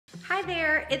Hi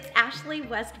there, it's Ashley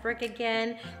Westbrook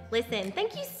again. Listen,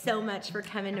 thank you so much for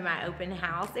coming to my open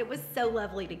house. It was so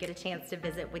lovely to get a chance to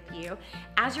visit with you.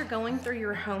 As you're going through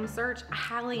your home search, I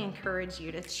highly encourage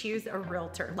you to choose a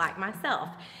realtor like myself.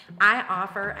 I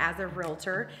offer, as a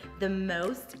realtor, the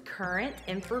most current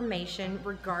information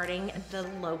regarding the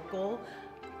local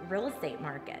real estate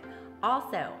market.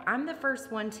 Also, I'm the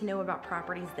first one to know about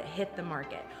properties that hit the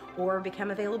market or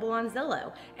become available on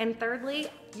Zillow. And thirdly,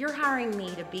 you're hiring me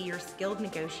to be your skilled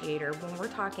negotiator when we're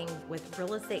talking with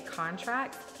real estate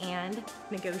contracts and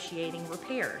negotiating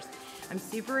repairs. I'm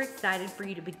super excited for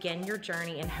you to begin your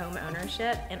journey in home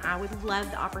ownership, and I would love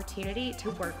the opportunity to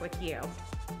work with you.